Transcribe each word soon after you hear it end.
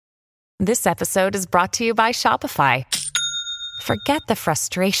This episode is brought to you by Shopify. Forget the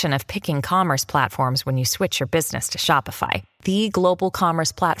frustration of picking commerce platforms when you switch your business to Shopify, the global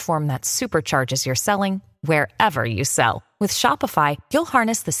commerce platform that supercharges your selling wherever you sell. With Shopify, you'll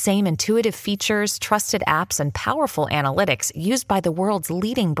harness the same intuitive features, trusted apps, and powerful analytics used by the world's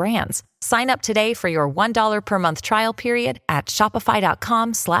leading brands. Sign up today for your $1 per month trial period at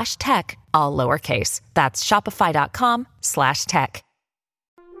shopify.com/tech, all lowercase. That's shopify.com/tech.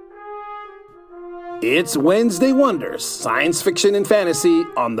 It's Wednesday Wonders, science fiction and fantasy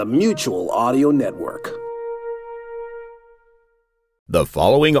on the Mutual Audio Network. The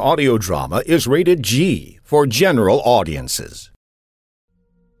following audio drama is rated G for general audiences.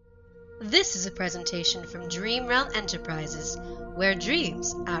 This is a presentation from Dream Realm Enterprises, where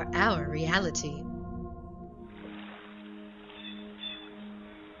dreams are our reality.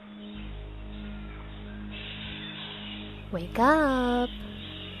 Wake up.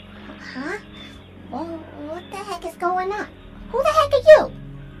 Huh? Well, what the heck is going on? Who the heck are you?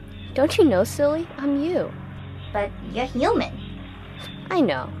 Don't you know, silly? I'm you. But you're human. I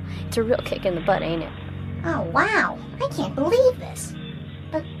know. It's a real kick in the butt, ain't it? Oh, wow. I can't believe this.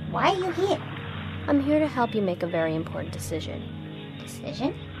 But why are you here? I'm here to help you make a very important decision.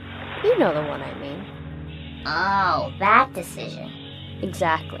 Decision? You know the one I mean. Oh, that decision.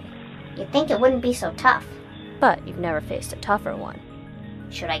 Exactly. You'd think it wouldn't be so tough. But you've never faced a tougher one.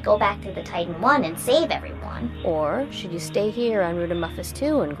 Should I go back to the Titan 1 and save everyone? Or should you stay here on Rudimufus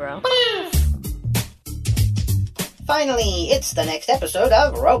 2 and grow? Finally, it's the next episode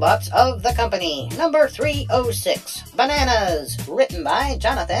of Robots of the Company, number 306, Bananas, written by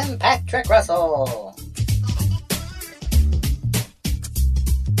Jonathan Patrick Russell.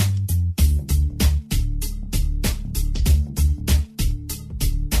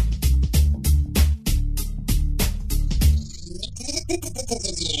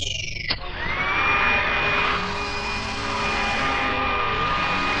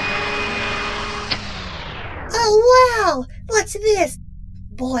 Oh, wow! What's this?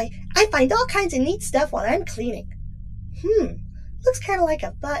 Boy, I find all kinds of neat stuff while I'm cleaning. Looks kind of like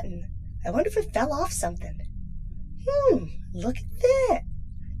a button. I wonder if it fell off something. Look at that.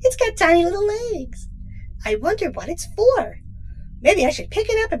 It's got tiny little legs. I wonder what it's for. Maybe I should pick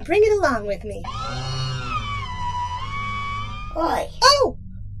it up and bring it along with me. Oi. Oh,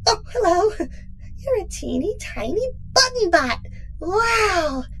 hello. You're a teeny tiny button bot.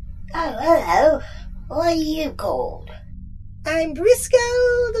 Wow. Oh, hello. What are you called? I'm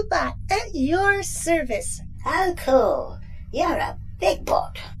Briscoe the bot, at your service. How cool. You're a big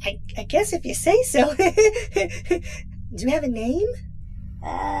bot. I guess if you say so. Do you have a name?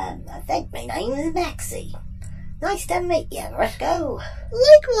 I think my name is Maxie. Nice to meet you, Briscoe.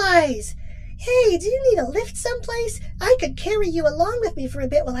 Likewise. Hey, do you need a lift someplace? I could carry you along with me for a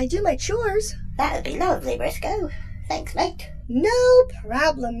bit while I do my chores. That'd be lovely, Briscoe. Thanks, mate. No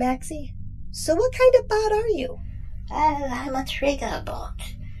problem, Maxie. So what kind of bot are you? I'm a trigger bot.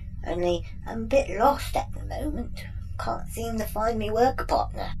 Only I'm a bit lost at the moment. Can't seem to find me work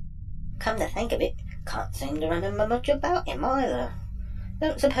partner. Come to think of it, can't seem to remember much about him either.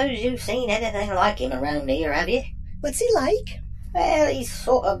 Don't suppose you've seen anything like him around here, have you? What's he like? Well, he's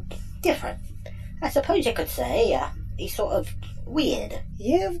sort of different. I suppose you could say he's sort of weird.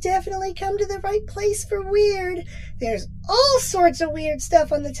 You've definitely come to the right place for weird. There's all sorts of weird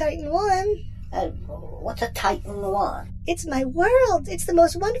stuff on the Titan 1. What's a Titan 1? It's my world. It's the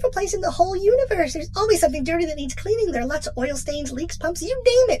most wonderful place in the whole universe. There's always something dirty that needs cleaning. There are lots of oil stains, leaks, pumps, you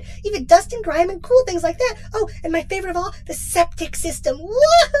name it. Even dust and grime and cool things like that. Oh, and my favorite of all, the septic system.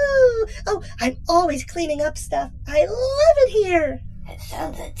 Woohoo! Oh, I'm always cleaning up stuff. I love it here. It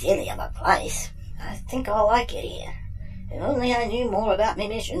sounds a dilly of a place. I think I'll like it here. If only I knew more about my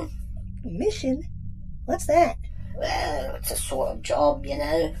mission. Mission? What's that? Well, it's a sort of job, you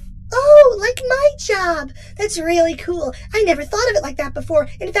know. Oh, like my job. That's really cool. I never thought of it like that before.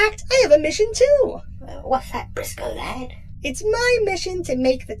 In fact, I have a mission too. What's that, Briscoe lad? It's my mission to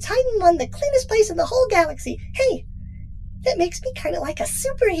make the Titan 1 the cleanest place in the whole galaxy. Hey, that makes me kind of like a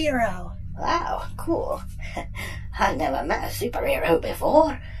superhero. Wow, cool. I've never met a superhero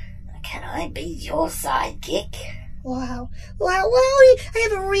before. Can I be your sidekick? Wow, wowie! I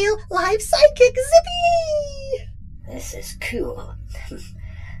have a real live sidekick, Zippy! This is cool.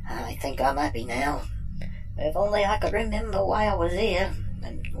 I think I'm happy now. If only I could remember why I was here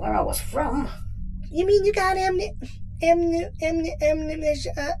and where I was from. You mean you got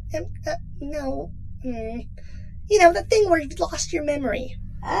no. You know, the thing where you've lost your memory.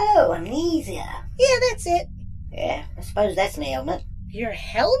 Oh, amnesia. Yeah, that's it. Yeah, I suppose that's my ailment. Your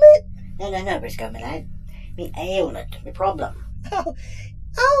helmet? No, Briscoe, my lad. Me ailment, me problem. Oh,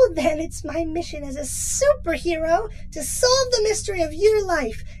 Oh, then it's my mission as a superhero to solve the mystery of your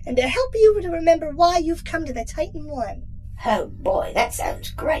life and to help you to remember why you've come to the Titan One. Oh boy, that sounds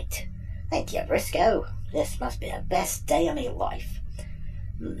great. Thank you, Briscoe. This must be the best day of my life.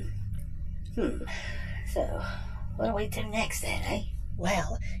 So, what do we do next then, eh?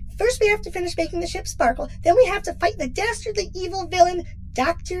 Well, first we have to finish making the ship sparkle. Then we have to fight the dastardly evil villain,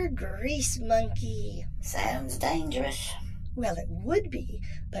 Dr. Grease Monkey. Sounds dangerous. Well, it would be,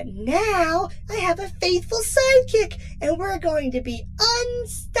 but now I have a faithful sidekick, and we're going to be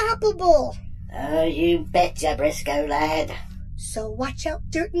unstoppable. Oh, you betcha, Briscoe lad. So watch out,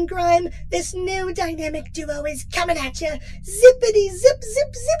 Dirt and Grime. This new dynamic duo is coming at you. Zippity zip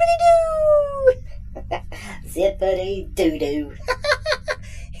zip zippity doo. Zippity doo doo.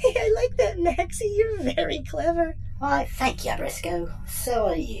 Hey, I like that, Maxie. You're very clever. Why, thank you, Briscoe. So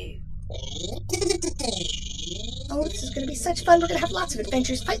are you. Oh, this is going to be such fun. We're going to have lots of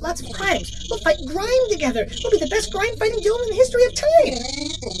adventures, fight lots of crimes. We'll fight grime together. We'll be the best grime fighting duo in the history of time.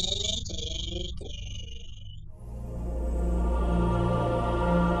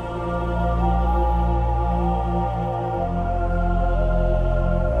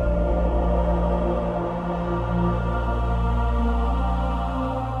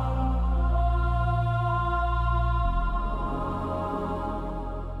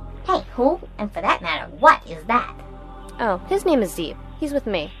 Hey, who? And for that matter, what is that? Oh, his name is Zeep. He's with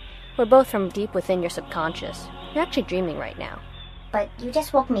me. We're both from deep within your subconscious. You're actually dreaming right now. But you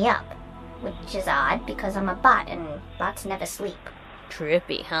just woke me up, which is odd because I'm a bot and bots never sleep.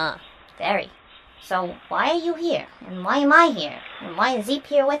 Trippy, huh? Very. So why are you here? And why am I here? And why is Zeep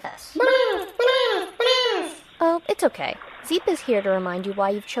here with us? Oh, it's okay. Zeep is here to remind you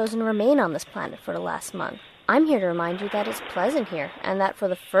why you've chosen to remain on this planet for the last month. I'm here to remind you that it's pleasant here, and that for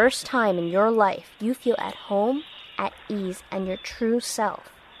the first time in your life, you feel at home, at ease, and your true self.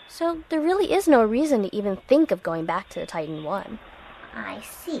 So there really is no reason to even think of going back to the Titan One. I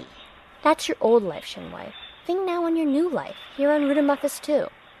see. That's your old life, Shinwei. Think now on your new life, here on Rudimufus 2.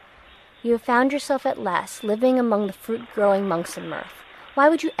 You have found yourself at last living among the fruit-growing monks of Mirth. Why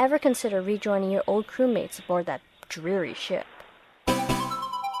would you ever consider rejoining your old crewmates aboard that dreary ship?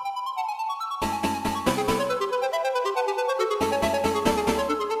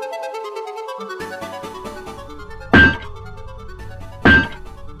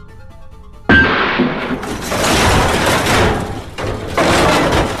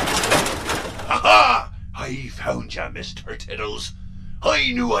 I found ya, Mr. Tiddles.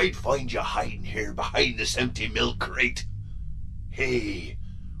 I knew I'd find you hiding here behind this empty milk crate. Hey,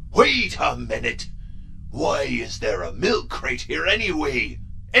 wait a minute. Why is there a milk crate here anyway?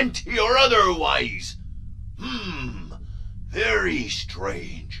 Empty or otherwise? Very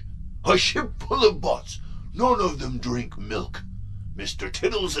strange. A ship full of bots. None of them drink milk. Mr.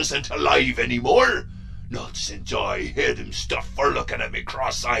 Tiddles isn't alive anymore. Not since I had him stuffed for looking at me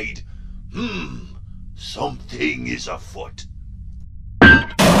cross-eyed. Something is afoot.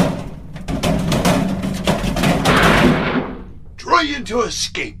 Trying to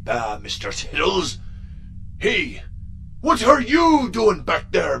escape, Mr. Tiddles. Hey, what are you doing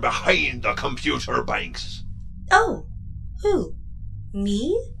back there behind the computer banks? Oh, who?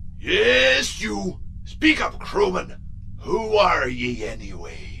 Me? Yes, you. Speak up, crewman. Who are ye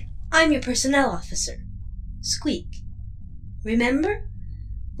anyway? I'm your personnel officer, Squeak. Remember?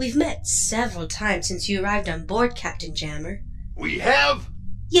 We've met several times since you arrived on board, Captain Jammer. We have?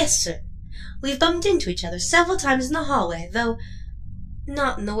 Yes, sir. We've bumped into each other several times in the hallway, though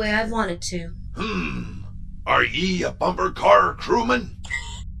not in the way I've wanted to. Are ye a bumper car crewman?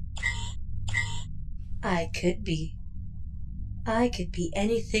 I could be. I could be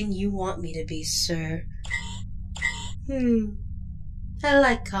anything you want me to be, sir. I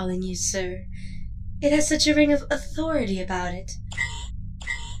like calling you sir. It has such a ring of authority about it.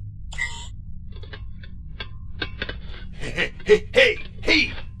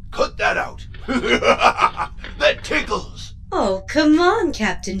 Hey, cut that out. That tickles. Oh, come on,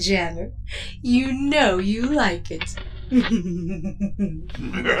 Captain Jammer. You know you like it.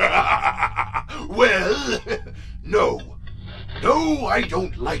 Well, no. No, I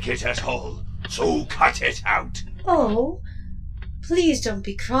don't like it at all. So cut it out. Oh, please don't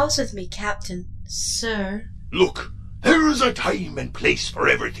be cross with me, Captain, sir. Look, there is a time and place for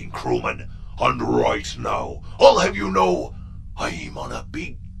everything, crewman. And right now, I'll have you know, I'm on a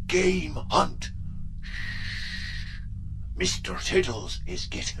big game hunt. Mr. Tiddles is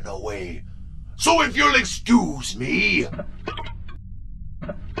getting away. So if you'll excuse me...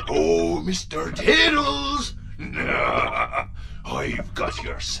 Oh, Mr. Tiddles! I've got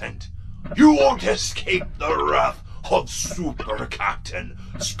your scent. You won't escape the wrath of Super Captain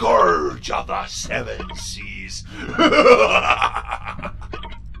Scourge of the Seven Seas.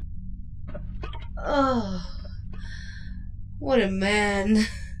 Oh, what a man.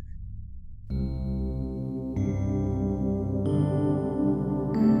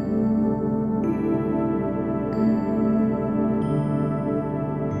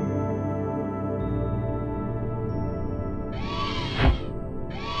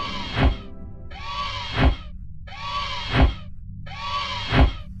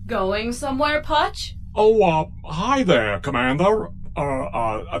 Going somewhere, Putch? Oh, hi there, Commander.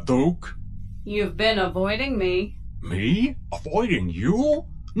 Duke. You've been avoiding me. Me? Avoiding you?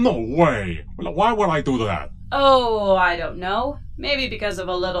 No way. Why would I do that? Oh, I don't know. Maybe because of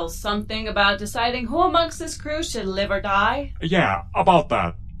a little something about deciding who amongst this crew should live or die? Yeah, about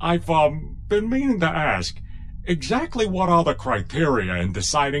that. I've, been meaning to ask. Exactly what are the criteria in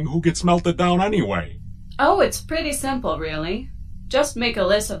deciding who gets melted down anyway? Oh, it's pretty simple, really. Just make a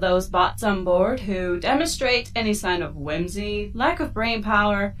list of those bots on board who demonstrate any sign of whimsy, lack of brain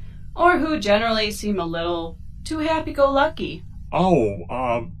power, or who generally seem a little too happy-go-lucky.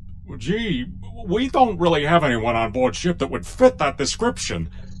 Oh, gee, we don't really have anyone on board ship that would fit that description.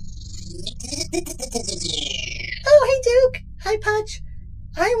 Oh, hey, Duke. Hi, Pudge.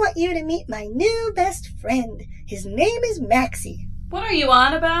 I want you to meet my new best friend. His name is Maxie. What are you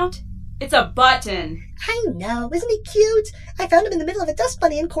on about? It's a button. I know. Isn't he cute? I found him in the middle of a dust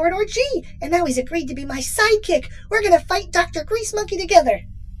bunny in Corridor G, and now he's agreed to be my sidekick. We're going to fight Dr. Grease Monkey together.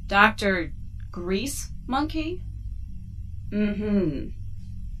 Dr. Grease Monkey? Mm-hmm.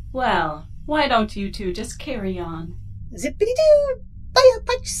 Well, why don't you two just carry on? Zippity-doo! Bye,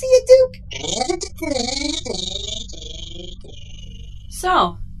 Pudge. See you, Duke.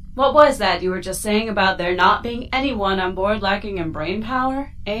 So, what was that you were just saying about there not being anyone on board lacking in brain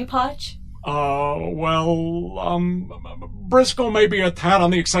power, eh, Putch? Briscoe may be a tad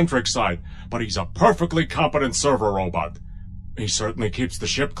on the eccentric side, but he's a perfectly competent server robot. He certainly keeps the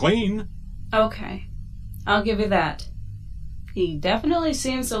ship clean. Okay, I'll give you that. He definitely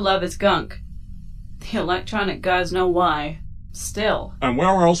seems to love his gunk. The electronic gods know why. Still. And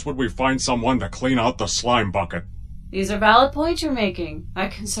where else would we find someone to clean out the slime bucket? These are valid points you're making. I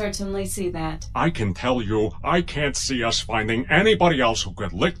can certainly see that. I can tell you, I can't see us finding anybody else who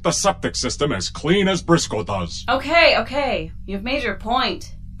could lick the septic system as clean as Briscoe does. Okay. You've made your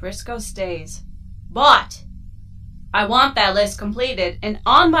point. Briscoe stays. But I want that list completed and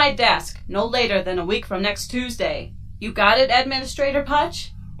on my desk no later than a week from next Tuesday. You got it, Administrator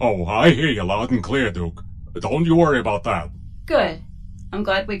Putch? Oh, I hear you loud and clear, Duke. Don't you worry about that. Good. I'm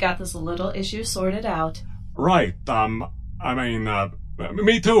glad we got this little issue sorted out. Right,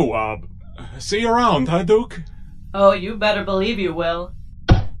 me too. See you around, huh, Duke? Oh, you better believe you will.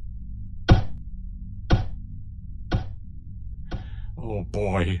 Oh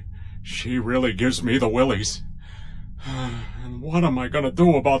boy, she really gives me the willies. And what am I gonna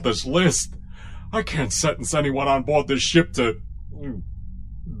do about this list? I can't sentence anyone on board this ship to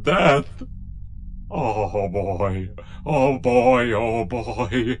death. Oh boy, oh boy, oh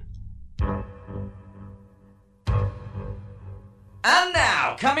boy. And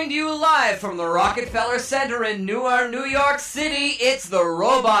now, coming to you live from the Rockefeller Center in Newark, New York City, it's the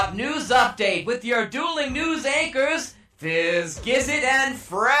Robot News Update with your dueling news anchors, Fizz Gizzard and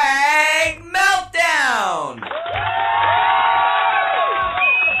Frag Meltdown!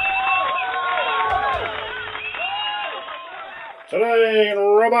 Today in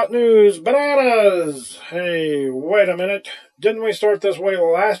Robot News, bananas! Hey, wait a minute. Didn't we start this way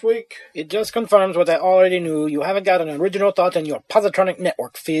last week? It just confirms what I already knew. You haven't got an original thought in your positronic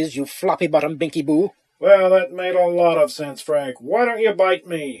network, Fizz, you floppy-bottom binky boo. Well, that made a lot of sense, Frank. Why don't you bite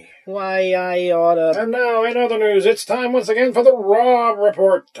me? Why, I oughta... And now, in other news, it's time once again for the Rob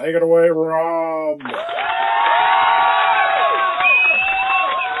Report. Take it away, Rob.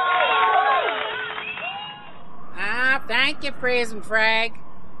 Thank you, Frizz and Frag.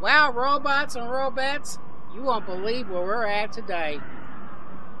 Well, robots and robettes, you won't believe where we're at today.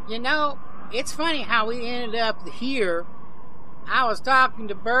 You know, it's funny how we ended up here. I was talking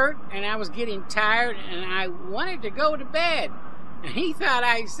to Bert, and I was getting tired, and I wanted to go to bed. And he thought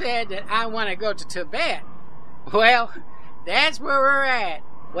I said that I want to go to Tibet. Well, that's where we're at.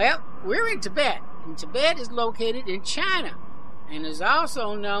 Well, we're in Tibet, and Tibet is located in China, and is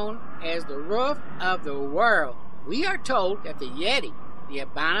also known as the roof of the world. We are told that the Yeti, the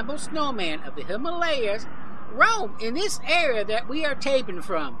abominable snowman of the Himalayas, roam in this area that we are taping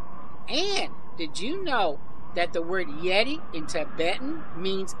from. And did you know that the word Yeti in Tibetan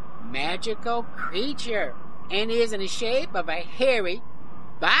means magical creature and is in the shape of a hairy,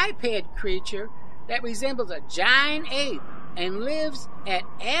 biped creature that resembles a giant ape and lives at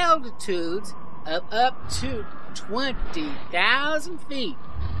altitudes of up to 20,000 feet.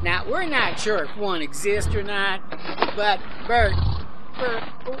 Now, we're not sure if one exists or not, but Bert,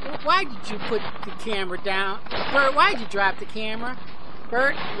 why did you put the camera down? Bert, why did you drop the camera?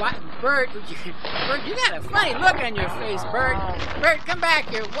 Bert, Bert, you got a funny look on your face, Bert. Bert, come back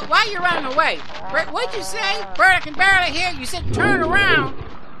here. Why are you running away? Bert, what'd you say? Bert, I can barely hear you. You said turn around.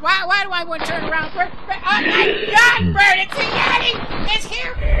 Why do I want to turn around, Bert? Oh my God, Bert, it's a Yeti! It's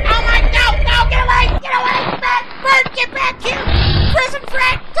here! Oh my, no, get away, Bert, get back here! Prison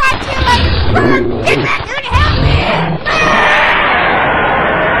Frank, talk to you later! Bert, get back here to help me!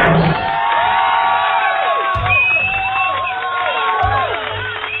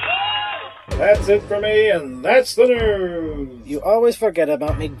 That's it for me, and that's the news. You always forget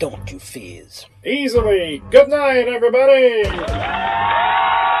about me, don't you, Fizz? Easily. Good night, everybody.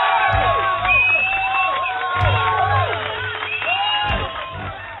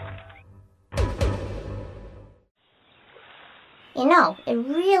 You know, it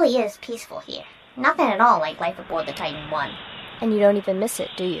really is peaceful here. Nothing at all like life aboard the Titan I. And you don't even miss it,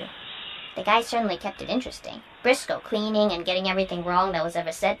 do you? The guy certainly kept it interesting. Briscoe cleaning and getting everything wrong that was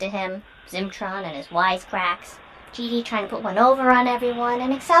ever said to him, Zimtron and his wisecracks, GD trying to put one over on everyone,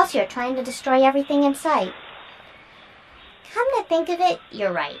 and Excelsior trying to destroy everything in sight. Come to think of it,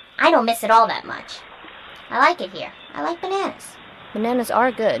 you're right. I don't miss it all that much. I like it here. I like bananas. Bananas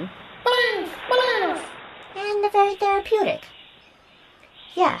are good. Bananas! And they're very therapeutic.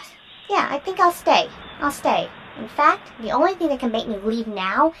 Yeah, I think I'll stay. In fact, the only thing that can make me leave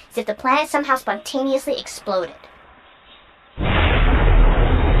now is if the planet somehow spontaneously exploded.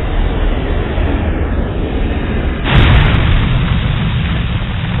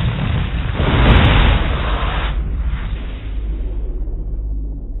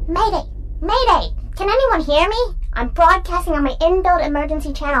 Mayday! Mayday! Can anyone hear me? I'm broadcasting on my inbuilt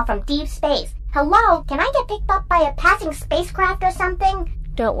emergency channel from deep space. Hello? Can I get picked up by a passing spacecraft or something?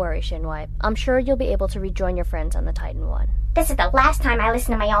 Don't worry, Shinwipe. I'm sure you'll be able to rejoin your friends on the Titan I. This is the last time I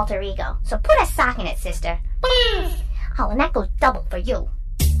listen to my alter ego, so put a sock in it, sister. Oh, and that goes double for you.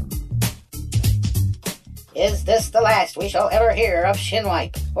 Is this the last we shall ever hear of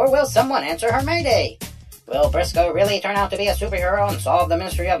Shinwipe, or will someone answer her mayday? Will Briscoe really turn out to be a superhero and solve the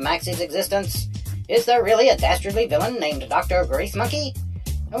mystery of Maxie's existence? Is there really a dastardly villain named Dr. Grease Monkey?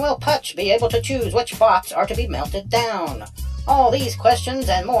 And will Putch be able to choose which bots are to be melted down? All these questions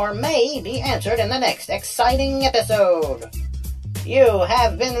and more may be answered in the next exciting episode. You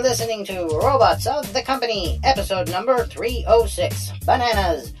have been listening to Robots of the Company, episode number 306,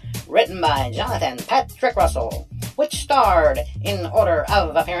 Bananas, written by Jonathan Patrick Russell, which starred, in order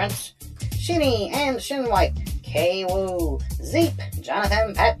of appearance, Shinny and Shinwipe, K-Woo, Zeep,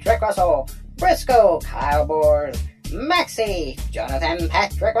 Jonathan Patrick Russell, Briscoe, Kyle Bors, Maxie, Jonathan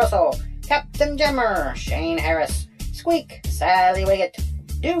Patrick Russell, Captain Jemmer, Shane Harris, Squeak, Sally Wiggett,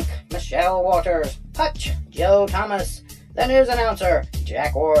 Duke, Michelle Waters, Putch, Joe Thomas, the news announcer,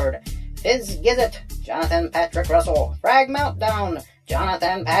 Jack Ward, Fizz Gizzet, Jonathan Patrick Russell, Frag Meltdown,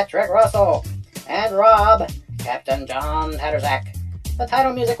 Jonathan Patrick Russell, and Rob, Captain John Tatterzak. The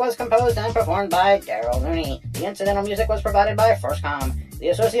title music was composed and performed by Daryl Looney. The incidental music was provided by FirstCom. The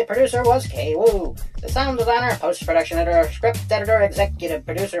associate producer was K-Woo. The sound designer, post-production editor, script editor, executive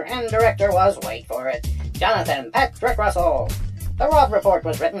producer, and director was, wait for it, Jonathan Patrick Russell. The Rob Report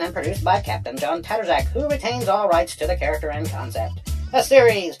was written and produced by Captain John Tatterzak, who retains all rights to the character and concept. The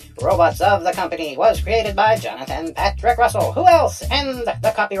series, Robots of the Company, was created by Jonathan Patrick Russell. Who else? And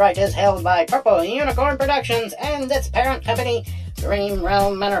the copyright is held by Purple Unicorn Productions and its parent company, Dream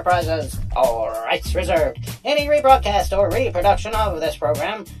Realm Enterprises. All rights reserved. Any rebroadcast or reproduction of this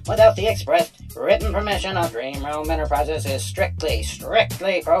program without the express written permission of Dream Realm Enterprises is strictly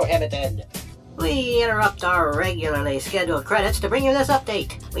prohibited. We interrupt our regularly scheduled credits to bring you this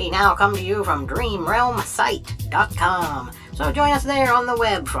update. We now come to you from DreamRealmSite.com, so join us there on the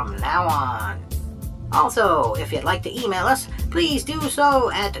web from now on. Also, if you'd like to email us, please do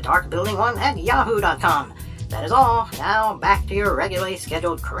so at darkbuilding1@yahoo.com. That is all. Now back to your regularly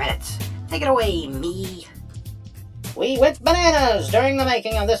scheduled credits. Take it away, me. We went bananas during the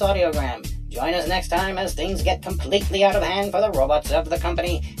making of this audiogram. Join us next time as things get completely out of hand for the Robots of the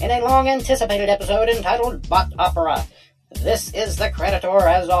Company in a long-anticipated episode entitled Bot Opera. This is the Creditor,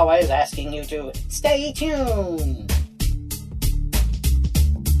 as always, asking you to stay tuned.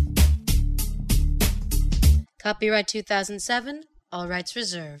 Copyright 2007, all rights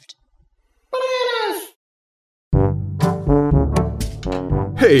reserved.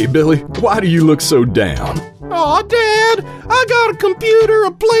 Hey, Billy, why do you look so down? Aw, Dad, I got a computer,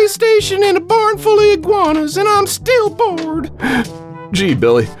 a PlayStation, and a barn full of iguanas, and I'm still bored. Gee,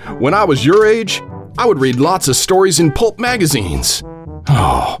 Billy, when I was your age, I would read lots of stories in pulp magazines.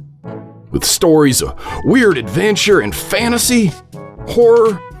 Oh, with stories of weird adventure and fantasy,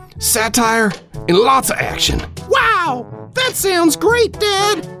 horror, satire, and lots of action. Wow, that sounds great,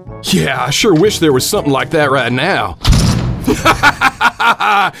 Dad. Yeah, I sure wish there was something like that right now.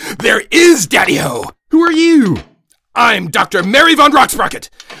 There is, Daddy-O! Who are you? I'm Dr. Mary Von Rocksprocket,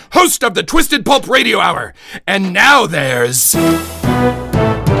 host of the Twisted Pulp Radio Hour. And now there's...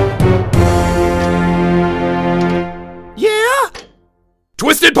 Yeah?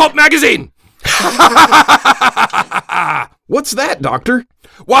 Twisted Pulp Magazine! What's that, Doctor?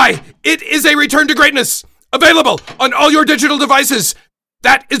 Why, it is a return to greatness! Available on all your digital devices!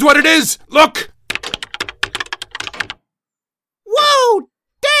 That is what it is! Look! Whoa!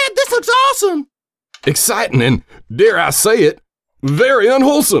 Dad, this looks awesome! Exciting and, dare I say it, very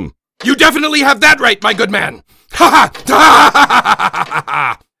unwholesome. You definitely have that right, my good man! Ha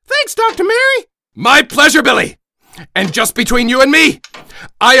ha! Thanks, Dr. Mary! My pleasure, Billy! And just between you and me,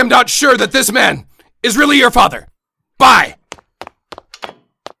 I am not sure that this man is really your father. Bye!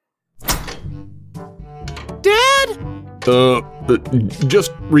 Dad?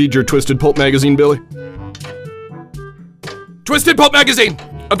 Just read your Twisted Pulp magazine, Billy. Twisted Pulp Magazine,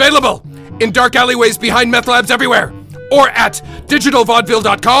 available in dark alleyways behind meth labs everywhere, or at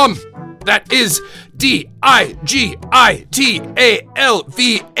digitalvaudeville.com. That is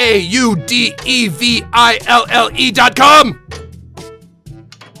DIGITALVAUDEVILLE.com.